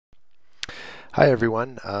Hi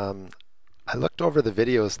everyone. I looked over the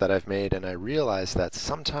videos that I've made and I realized that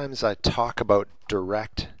sometimes I talk about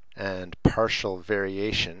direct and partial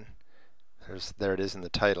variation. There it is in the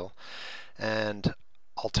title. And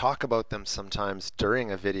I'll talk about them sometimes during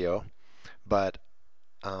a video, but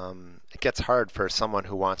it gets hard for someone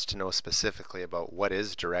who wants to know specifically about what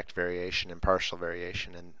is direct variation and partial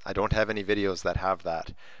variation. And I don't have any videos that have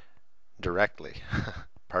that directly.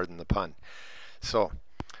 Pardon the pun. So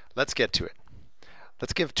let's get to it.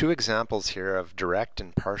 Let's give two examples here of direct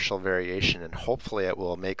and partial variation, and hopefully it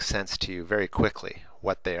will make sense to you very quickly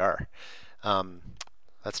what they are.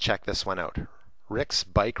 Let's check this one out. Rick's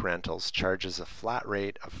Bike Rentals charges a flat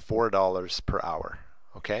rate of $4 per hour.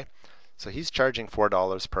 Okay, so he's charging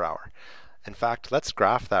 $4 per hour. In fact, let's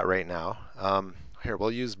graph that right now. Here,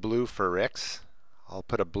 we'll use blue for Rick's. I'll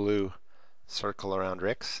put a blue circle around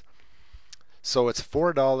Rick's. So it's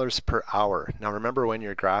 $4 per hour. Now remember, when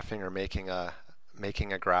you're graphing or making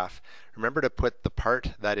a graph, remember to put the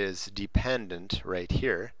part that is dependent right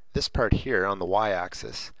here. This part here on the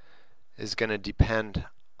y-axis is going to depend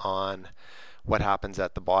on what happens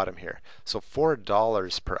at the bottom here. So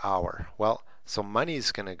 $4 per hour. Well, so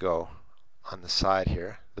money's going to go on the side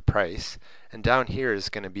here, the price, and down here is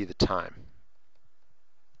going to be the time.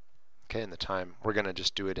 Okay, and the time, we're going to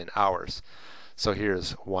just do it in hours. So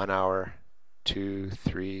here's 1 hour, 2,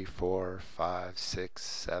 3, 4, 5, 6,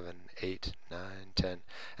 7, 8, 9, 10,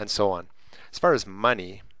 and so on. As far as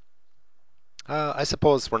money, I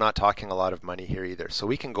suppose we're not talking a lot of money here either, so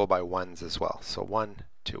we can go by ones as well. So 1,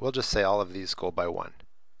 2, we'll just say all of these go by 1.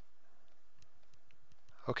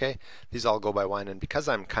 Okay, these all go by 1, and because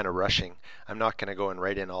I'm kind of rushing, I'm not going to go and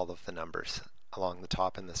write in all of the numbers along the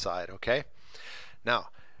top and the side, okay? Now,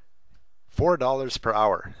 $4 per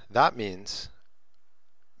hour, that means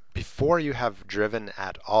before you have driven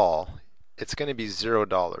at all, it's going to be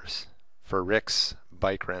 $0 for Rick's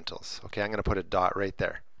Bike Rentals. Okay, I'm going to put a dot right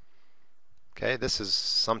there. Okay, this is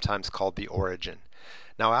sometimes called the origin.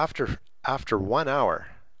 Now after 1 hour,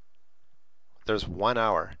 there's 1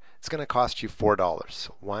 hour, it's going to cost you $4.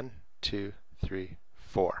 1, 2, 3,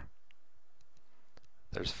 4.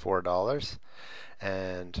 There's $4,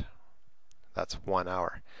 and that's 1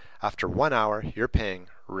 hour. After 1 hour, you're paying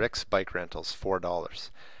Rick's Bike Rentals $4.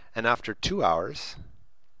 And after 2 hours,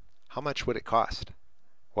 how much would it cost?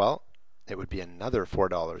 Well, it would be another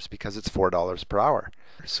 $4 because it's $4 per hour.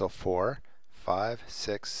 So 4, 5,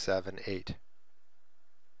 6, 7, 8.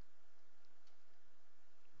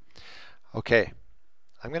 Okay,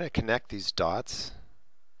 I'm going to connect these dots.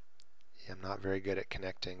 I'm not very good at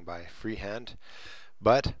connecting by freehand,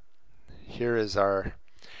 but here is our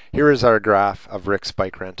graph of Rick's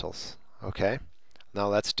Bike Rentals. Okay, now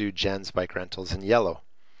let's do Jen's Bike Rentals in yellow.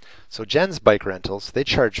 So Jen's Bike Rentals, they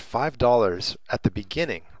charge $5 at the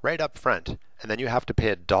beginning, right up front, and then you have to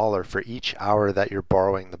pay $1 for each hour that you're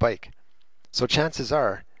borrowing the bike. So chances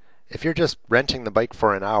are, if you're just renting the bike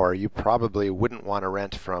for an hour, you probably wouldn't want to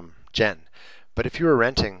rent from Jen. But if you were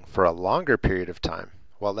renting for a longer period of time,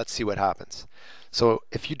 well, let's see what happens. So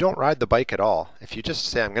if you don't ride the bike at all, if you just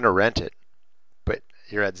say, I'm going to rent it, but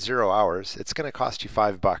you're at 0 hours, it's going to cost you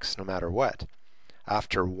 $5 no matter what.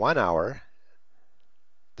 After 1 hour,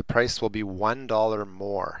 the price will be $1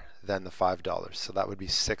 more than the $5, so that would be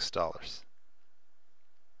 $6.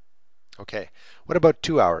 Okay, what about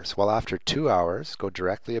 2 hours? Well, after 2 hours, go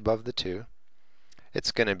directly above the 2,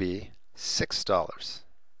 it's going to be $6.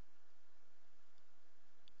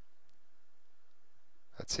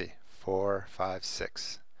 Let's see, 4, 5,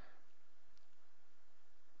 6.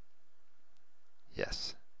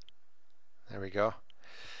 Yes, there we go.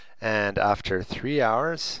 And after 3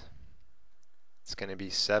 hours, it's going to be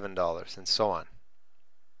 $7, and so on.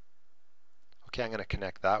 Okay, I'm going to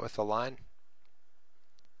connect that with a line.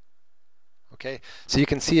 Okay, so you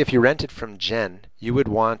can see if you rent it from Jen, you would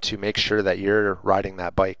want to make sure that you're riding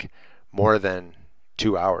that bike more than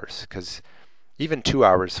 2 hours, because even 2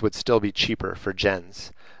 hours would still be cheaper for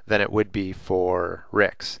Jen's than it would be for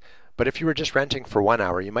Rick's. But if you were just renting for 1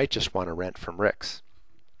 hour, you might just want to rent from Rick's.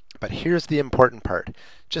 But here's the important part.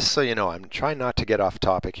 Just so you know, I'm trying not to get off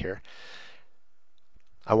topic here.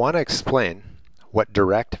 I want to explain what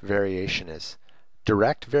direct variation is.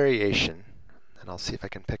 Direct variation, and I'll see if I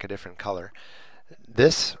can pick a different color.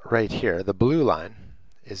 This right here, the blue line,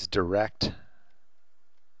 is direct,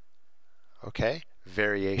 okay,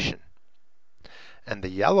 variation. And the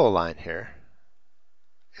yellow line here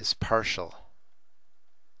is partial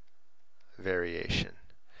variation.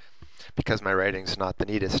 Because my writing's not the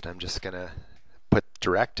neatest, I'm just going to put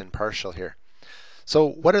direct and partial here. So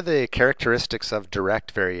what are the characteristics of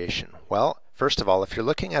direct variation? Well, First of all, if you're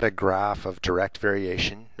looking at a graph of direct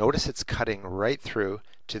variation, notice it's cutting right through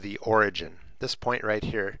to the origin. This point right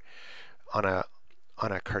here on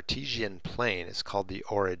a Cartesian plane is called the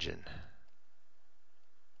origin.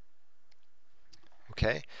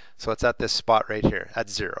 Okay, so it's at this spot right here at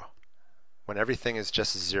 0. When everything is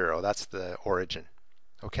just 0, that's the origin.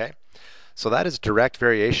 Okay, so that is direct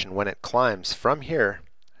variation when it climbs from here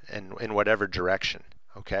and in whatever direction.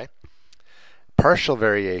 Okay, partial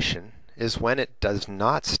variation is when it does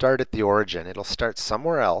not start at the origin. It'll start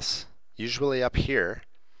somewhere else, usually up here,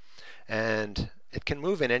 and it can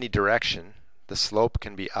move in any direction. The slope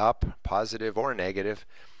can be up, positive, or negative,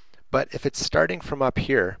 but if it's starting from up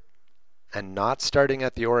here and not starting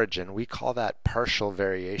at the origin, we call that partial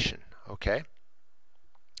variation. Okay?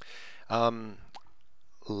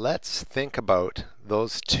 Let's think about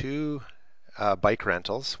those two bike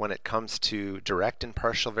rentals when it comes to direct and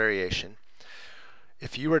partial variation.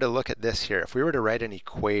 If you were to look at this here, if we were to write an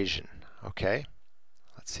equation, okay?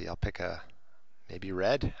 Let's see, I'll pick maybe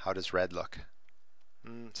red. How does red look?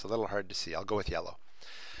 It's a little hard to see. I'll go with yellow.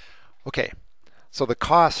 Okay, so the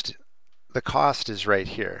cost is right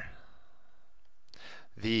here.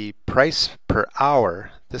 The price per hour,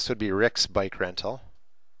 this would be Rick's bike rental.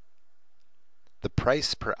 The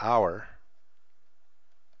price per hour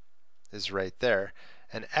is right there,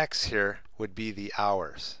 and X here would be the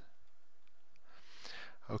hours.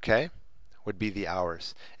 Okay, would be the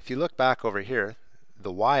hours. If you look back over here,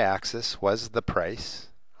 the y-axis was the price.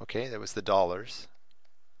 Okay, that was the dollars.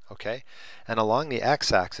 Okay, and along the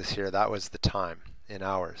x-axis here, that was the time in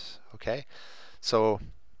hours. Okay, so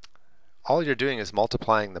all you're doing is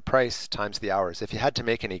multiplying the price times the hours. If you had to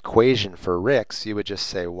make an equation for Rick's, you would just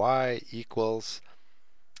say y equals,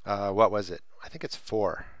 what was it? I think it's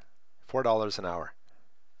 $4 an hour.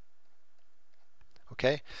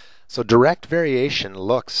 Okay, so direct variation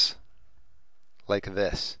looks like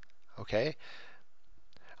this. Okay,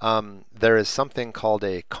 there is something called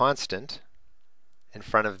a constant in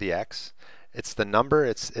front of the x. It's the number.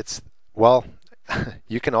 It's well,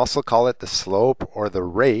 you can also call it the slope or the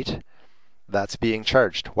rate that's being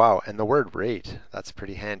charged. Wow, and the word rate, that's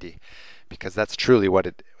pretty handy, because that's truly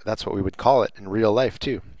that's what we would call it in real life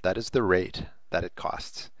too. That is the rate that it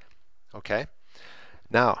costs. Okay,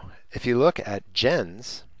 now if you look at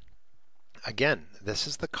gens, again, this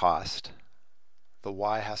is the cost. The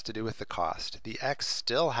y has to do with the cost. The x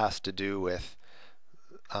still has to do with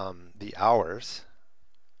the hours.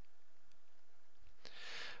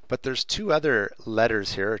 But there's two other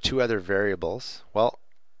letters here, or two other variables. Well,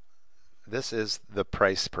 this is the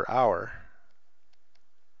price per hour,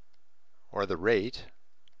 or the rate.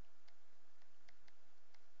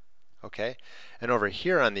 Okay, and over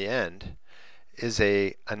here on the end is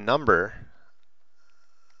a number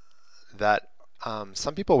that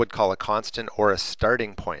some people would call a constant or a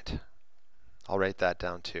starting point. I'll write that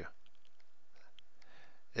down too.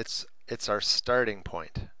 It's our starting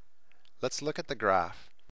point. Let's look at the graph.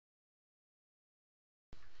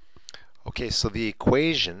 Okay, so the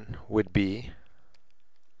equation would be,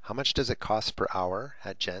 how much does it cost per hour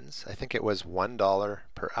at gens? I think it was $1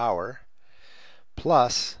 per hour,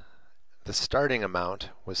 plus the starting amount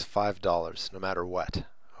was $5, no matter what.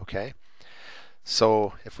 Okay,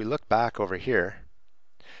 so if we look back over here,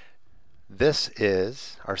 this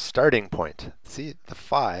is our starting point. See, the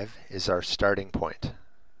 5 is our starting point,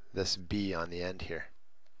 this B on the end here.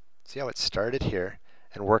 See how it started here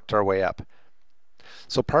and worked our way up.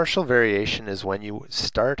 So partial variation is when you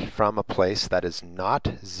start from a place that is not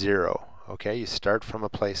 0. Okay, you start from a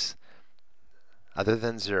place other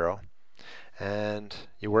than 0, and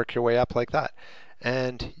you work your way up like that.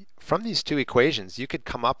 And from these two equations, you could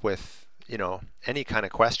come up with, you know, any kind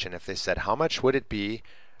of question. If they said, how much would it be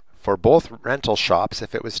for both rental shops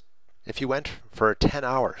if you went for 10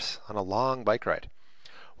 hours on a long bike ride?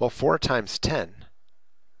 Well, 4 times 10,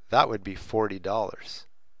 that would be $40.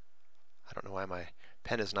 I don't know why my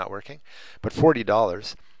pen is not working, but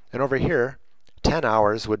 $40. And over here, 10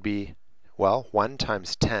 hours would be, well, 1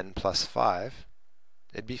 times 10 plus 5,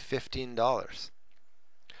 it'd be $15.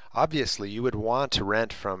 Obviously, you would want to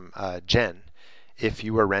rent from Jen if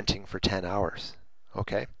you were renting for 10 hours.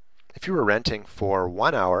 Okay? If you were renting for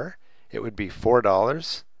 1 hour, it would be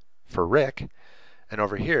 $4 for Rick, and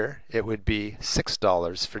over here, it would be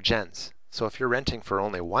 $6 for Jen's. So if you're renting for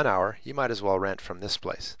only 1 hour, you might as well rent from this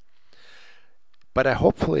place. But I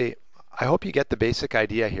hope you get the basic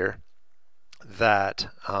idea here that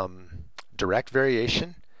direct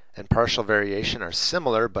variation and partial variation are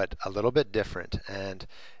similar but a little bit different, and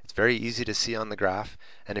it's very easy to see on the graph.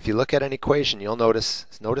 And if you look at an equation, you'll notice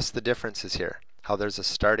the differences here, how there's a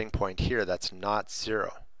starting point here that's not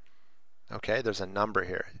 0. Okay, there's a number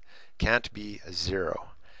here. Can't be a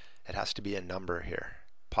 0. It has to be a number here,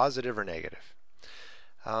 positive or negative.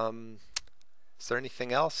 Is there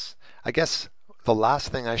anything else? I guess the last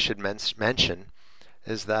thing I should mention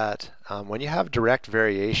is that when you have direct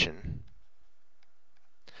variation,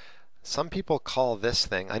 some people call this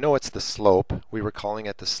thing, I know it's the slope, we were calling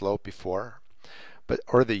it the slope before,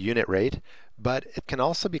 or the unit rate, but it can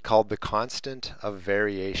also be called the constant of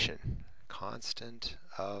variation. Constant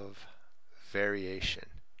of variation.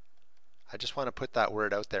 I just want to put that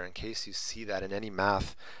word out there in case you see that in any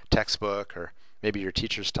math textbook or maybe your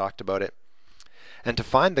teachers talked about it. And to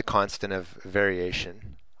find the constant of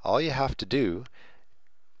variation, all you have to do,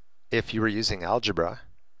 if you were using algebra,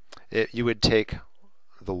 you would take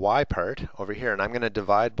the y part over here, and I'm going to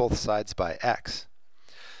divide both sides by x.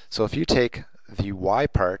 So if you take the y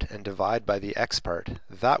part and divide by the x part,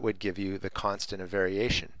 that would give you the constant of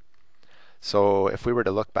variation. So if we were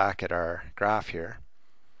to look back at our graph here,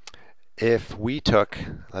 if we took,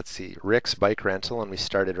 let's see, Rick's bike rental, and we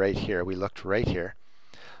started right here, we looked right here,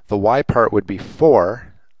 the y part would be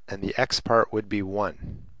 4 and the x part would be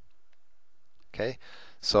 1. Okay,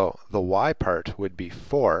 so the y part would be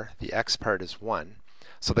 4, the x part is 1.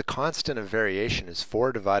 So the constant of variation is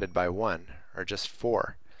 4 divided by 1, or just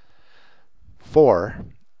 4. 4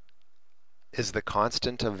 is the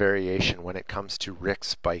constant of variation when it comes to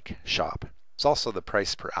Rick's bike shop. It's also the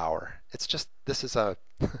price per hour. It's just, this is a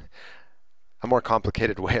a more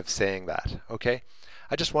complicated way of saying that, okay?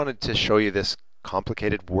 I just wanted to show you this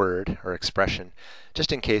complicated word or expression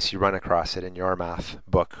just in case you run across it in your math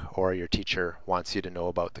book or your teacher wants you to know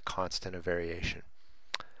about the constant of variation.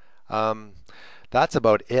 That's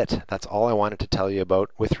about it. That's all I wanted to tell you about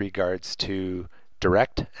with regards to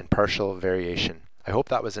direct and partial variation. I hope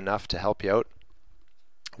that was enough to help you out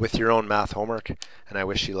with your own math homework, and I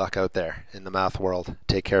wish you luck out there in the math world.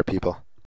 Take care, people.